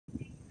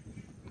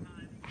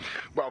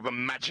Well, the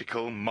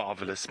magical,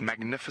 marvelous,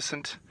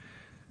 magnificent,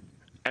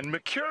 and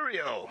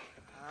mercurial.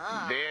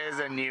 There's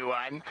a new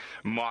one.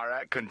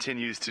 Mara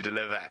continues to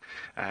deliver,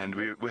 and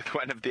we're with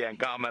one of the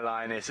Angama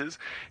lionesses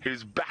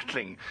who's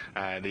battling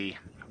the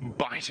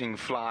biting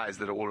flies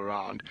that are all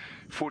around.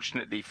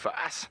 Fortunately for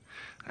us,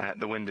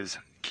 the wind is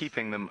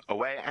keeping them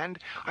away, and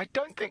I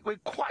don't think we're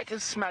quite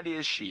as smelly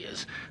as she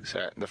is,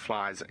 so the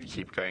flies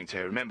keep going to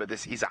her. Remember,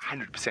 this is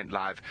 100%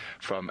 live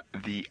from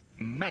the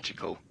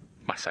magical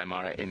Masai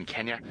Mara in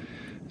Kenya,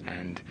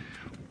 and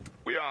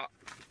we are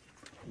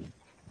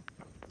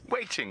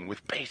waiting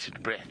with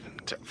bated breath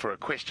for a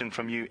question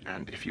from you.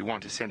 And if you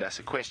want to send us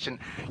a question,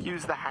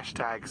 use the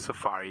hashtag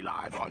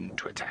SafariLive on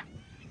Twitter.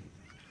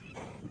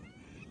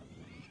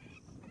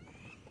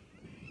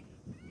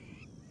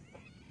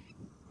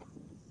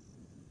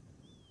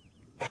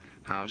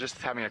 Now, I'm just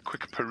having a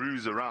quick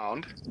peruse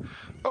around.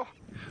 Oh,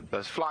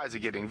 those flies are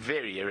getting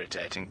very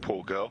irritating,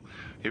 poor girl.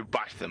 You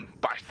bite them,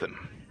 bite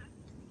them.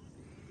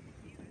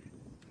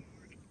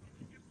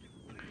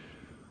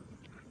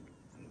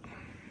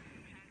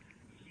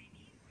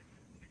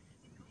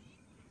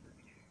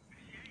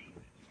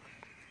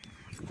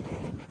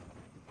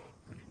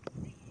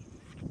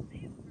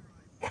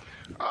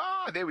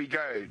 Ah, there we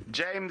go.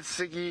 James,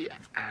 Siggy,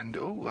 and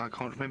oh, I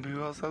can't remember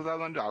who else was that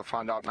one. I'll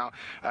find out now.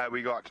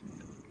 We got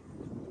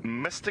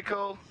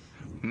Mystical.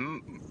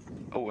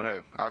 Oh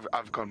no,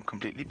 I've gone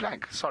completely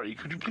blank. Sorry,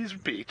 could you please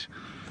repeat?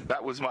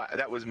 That was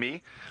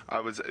me. I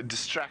was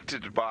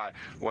distracted by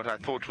what I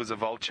thought was a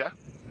vulture.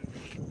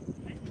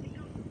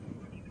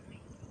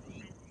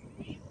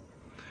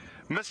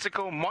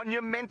 Mystical,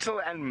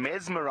 monumental, and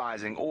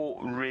mesmerizing, all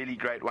really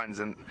great ones,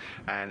 and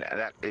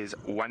that is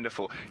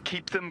wonderful.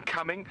 Keep them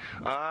coming.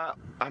 I'm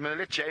going to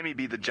let Jamie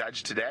be the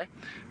judge today,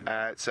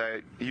 so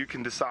you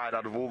can decide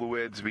out of all the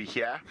words we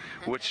hear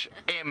which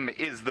M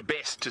is the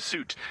best to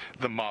suit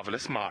the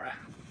marvelous Mara.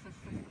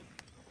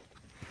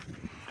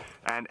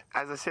 And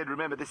as I said,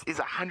 remember, this is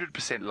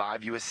 100%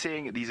 live. You are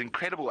seeing these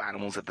incredible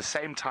animals at the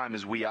same time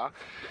as we are,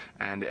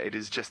 and it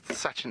is just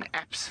such an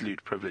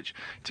absolute privilege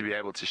to be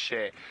able to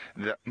share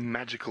the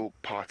magical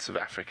parts of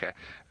Africa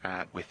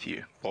with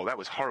you. Oh, that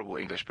was horrible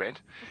English, Brent.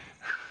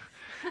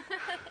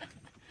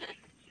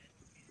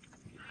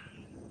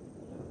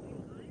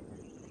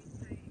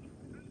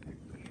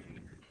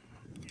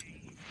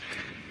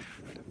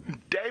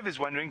 Dave is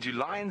wondering, do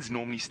lions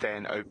normally stay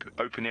in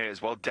open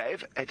areas? Well,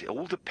 Dave, it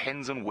all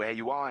depends on where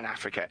you are in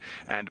Africa.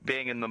 And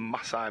being in the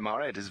Masai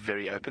Mara, it is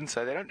very open,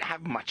 so they don't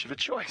have much of a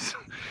choice.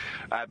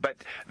 But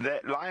the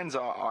lions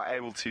are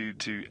able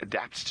to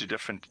adapt to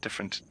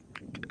different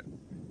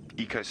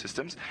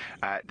ecosystems.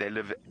 They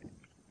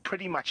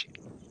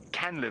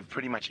can live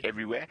pretty much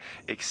everywhere,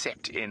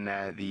 except in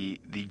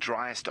the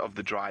driest of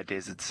the dry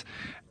deserts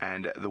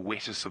and the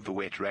wettest of the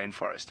wet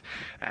rainforest.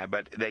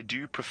 But they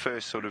do prefer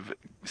sort of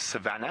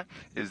savanna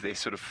is their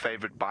sort of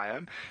favorite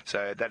biome.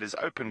 So that is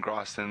open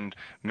grass and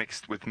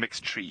mixed with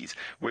mixed trees,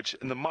 which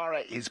in the Mara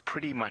is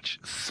pretty much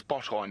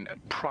spot on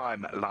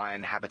prime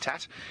lion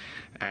habitat.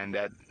 And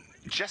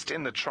just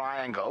in the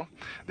triangle,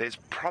 there's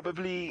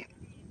probably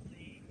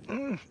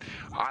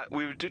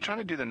we were trying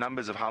to do the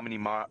numbers of how many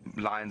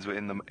lions were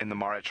in the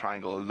Mara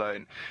Triangle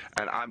alone,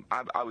 and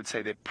I would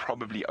say there are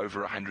probably over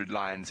 100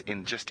 lions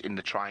just in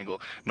the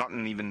triangle, not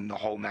in even the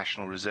whole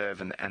National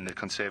Reserve and the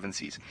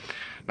conservancies.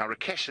 Now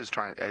Rakesh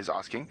is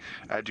asking,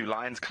 do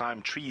lions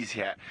climb trees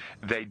here?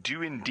 They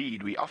do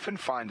indeed. We often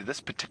find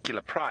this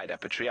particular pride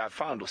up a tree. I've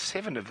found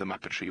 7 of them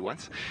up a tree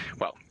once.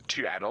 Well,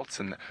 2 adults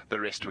and the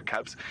rest were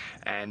cubs,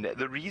 and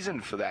the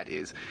reason for that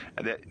is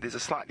that there's a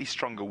slightly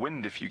stronger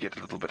wind if you get a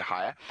little bit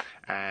higher,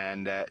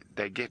 and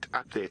they get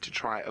up there to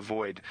try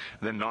avoid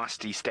the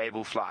nasty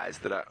stable flies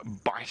that are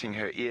biting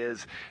her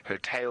ears, her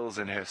tails,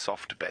 and her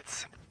soft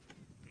bits.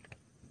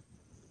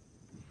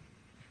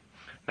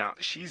 Now,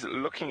 she's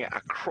looking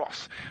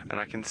across, and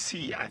I can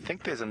see, I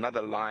think there's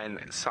another lion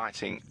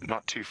sighting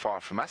not too far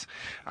from us.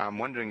 I'm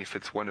wondering if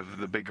it's one of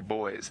the big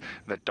boys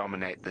that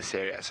dominate this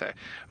area. So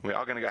we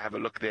are going to go have a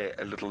look there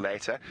a little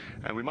later,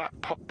 and we might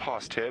pop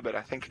past her, but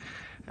I think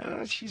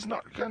she's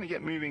not going to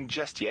get moving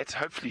just yet.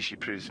 Hopefully she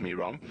proves me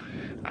wrong.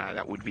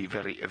 That would be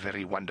very,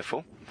 very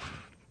wonderful.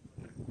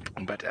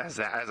 But as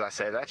I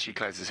say that, she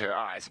closes her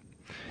eyes.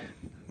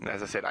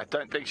 As I said, I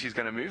don't think she's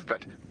going to move,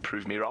 but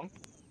prove me wrong.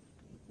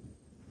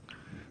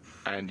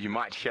 And you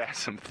might hear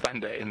some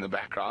thunder in the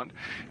background.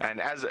 And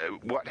as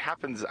what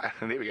happens,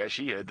 there we go,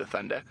 she heard the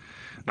thunder.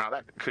 Now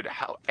that could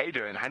help aid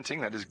her in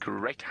hunting. That is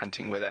great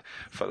hunting weather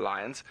for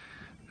lions.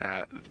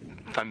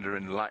 Thunder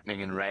and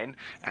lightning and rain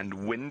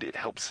and wind, it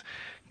helps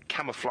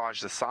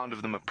camouflage the sound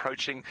of them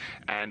approaching,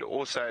 and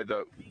also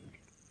the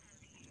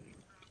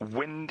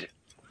wind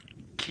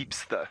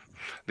keeps the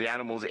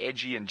animals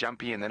edgy and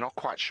jumpy, and they're not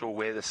quite sure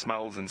where the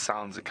smells and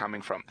sounds are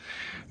coming from.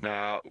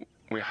 Now,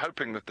 we're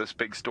hoping that this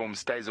big storm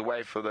stays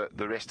away for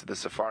the rest of the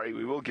safari.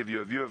 We will give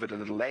you a view of it a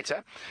little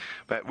later,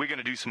 but we're going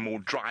to do some more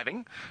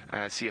driving,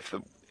 see if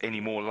any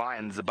more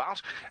lions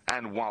about,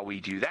 and while we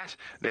do that,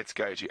 let's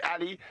go to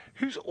Ali,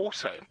 who's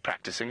also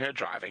practicing her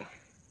driving.